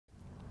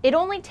It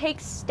only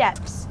takes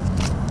steps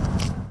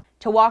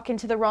to walk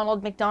into the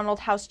Ronald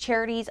McDonald House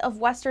Charities of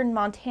Western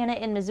Montana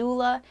in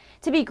Missoula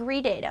to be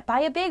greeted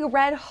by a big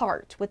red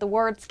heart with the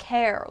words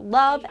care,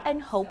 love,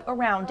 and hope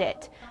around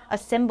it, a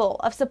symbol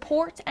of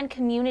support and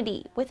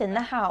community within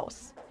the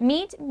house.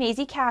 Meet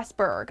Maisie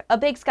Kasberg, a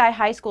Big Sky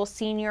High School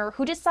senior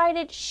who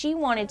decided she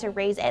wanted to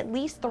raise at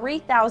least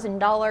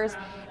 $3,000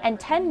 and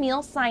 10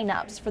 meal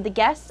signups for the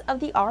guests of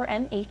the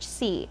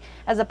RMHC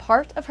as a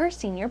part of her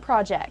senior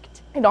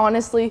project. It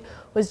honestly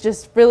was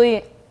just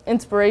really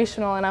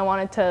inspirational, and I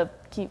wanted to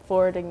keep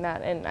forwarding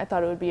that, and I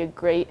thought it would be a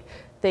great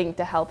thing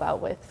to help out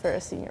with for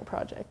a senior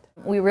project.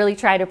 We really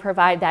try to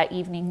provide that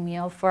evening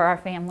meal for our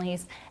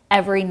families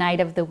every night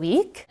of the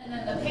week. And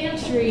then the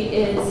pantry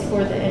is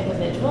for the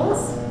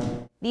individuals.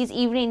 These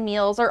evening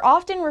meals are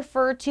often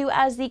referred to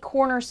as the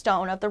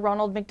cornerstone of the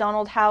Ronald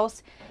McDonald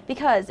House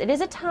because it is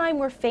a time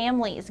where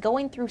families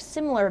going through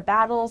similar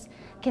battles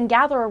can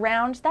gather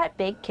around that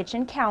big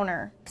kitchen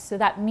counter. So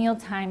that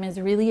mealtime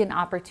is really an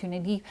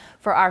opportunity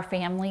for our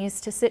families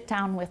to sit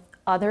down with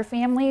other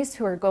families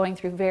who are going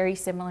through very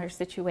similar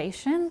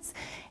situations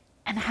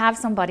and have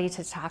somebody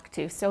to talk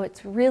to. So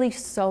it's really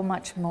so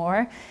much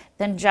more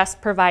than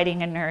just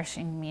providing a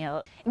nourishing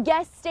meal.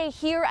 Guests stay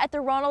here at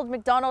the Ronald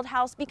McDonald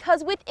House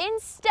because within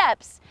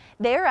steps,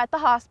 they're at the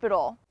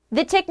hospital.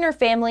 The Tickner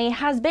family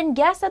has been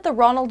guests at the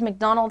Ronald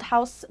McDonald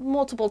House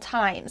multiple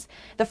times.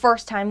 The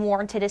first time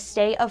warranted a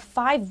stay of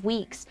 5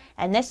 weeks,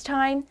 and this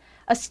time,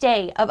 a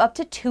stay of up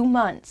to 2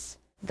 months.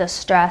 The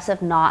stress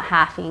of not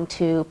having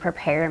to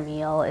prepare a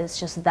meal is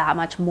just that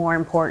much more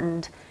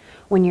important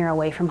when you're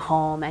away from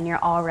home and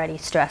you're already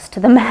stressed to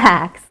the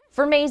max.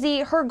 For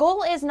Maisie, her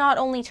goal is not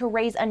only to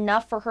raise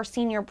enough for her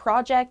senior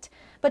project,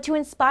 but to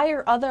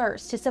inspire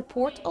others to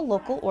support a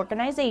local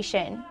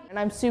organization. And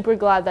I'm super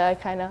glad that I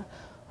kind of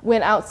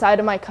went outside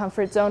of my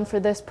comfort zone for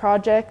this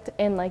project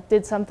and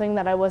did something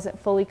that I wasn't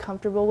fully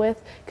comfortable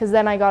with, because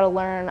then I got to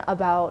learn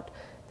about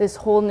this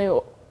whole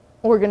new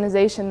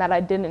organization that I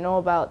didn't know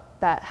about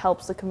that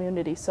helps the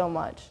community so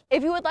much.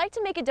 If you would like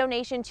to make a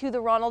donation to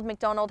the Ronald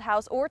McDonald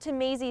House or to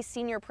Maisie's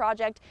senior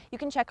project, you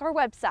can check our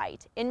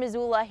website. In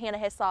Missoula, Hannah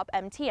Hislop,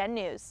 MTN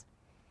News.